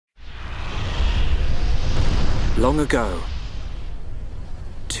Long ago,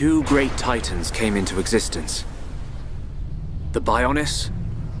 two great titans came into existence. The Bionis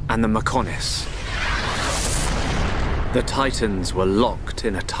and the Mechonis. The titans were locked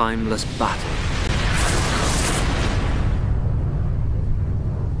in a timeless battle.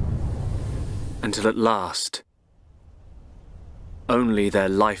 Until at last, only their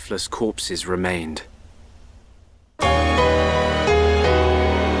lifeless corpses remained.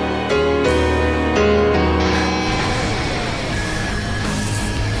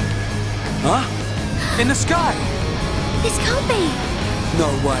 Huh? In the sky! This can't be! No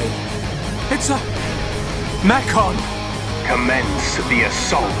way. It's a... Mechon! Commence the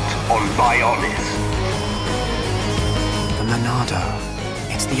assault on Bionis. The Monado.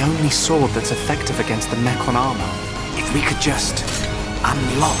 It's the only sword that's effective against the Mechon armor. If we could just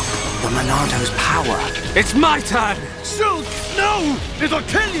unlock the Monado's power. It's my turn! Shulk! No! It'll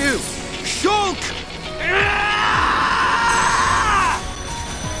kill you! Shulk!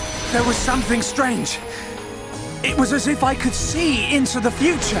 There was something strange. It was as if I could see into the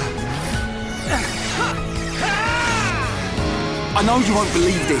future. I know you won't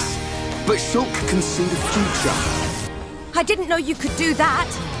believe this, but Shulk can see the future. I didn't know you could do that.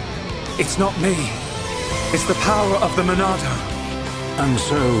 It's not me. It's the power of the Monado. And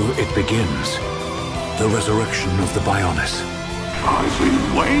so it begins. The resurrection of the Bionis. I've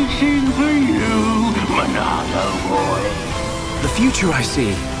been waiting for you, Monado boy. The future I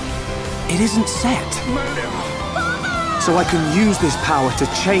see, it isn't set. So I can use this power to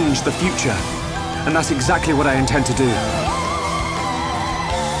change the future. And that's exactly what I intend to do.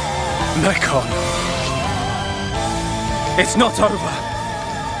 Mechon. It's not over.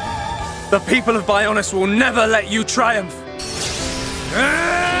 The people of Bionis will never let you triumph.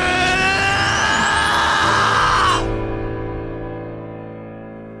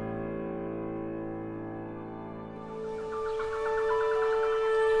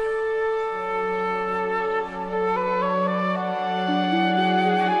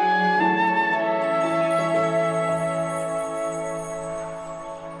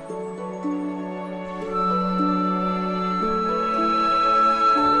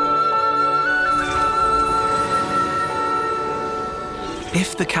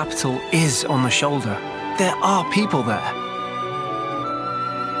 If the capital is on the shoulder, there are people there.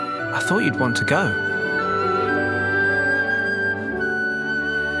 I thought you'd want to go.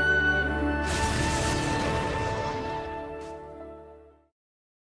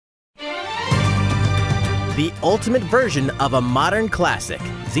 The ultimate version of a modern classic,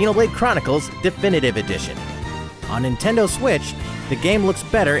 Xenoblade Chronicles Definitive Edition. On Nintendo Switch, the game looks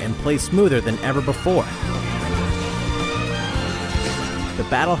better and plays smoother than ever before. The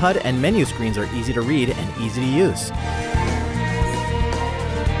battle HUD and menu screens are easy to read and easy to use.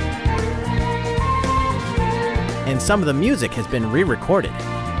 And some of the music has been re-recorded.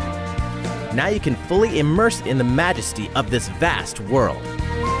 Now you can fully immerse in the majesty of this vast world.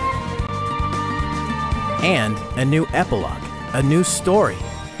 And a new epilogue, a new story,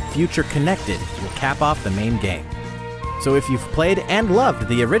 Future Connected, will cap off the main game. So if you've played and loved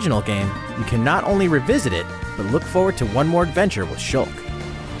the original game, you can not only revisit it, but look forward to one more adventure with Shulk.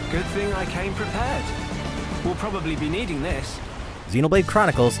 Good thing I came prepared. We'll probably be needing this. Xenoblade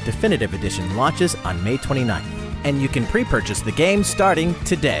Chronicles Definitive Edition launches on May 29th, and you can pre-purchase the game starting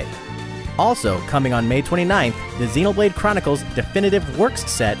today. Also, coming on May 29th, the Xenoblade Chronicles Definitive Works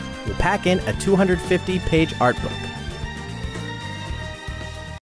set will pack in a 250-page art book.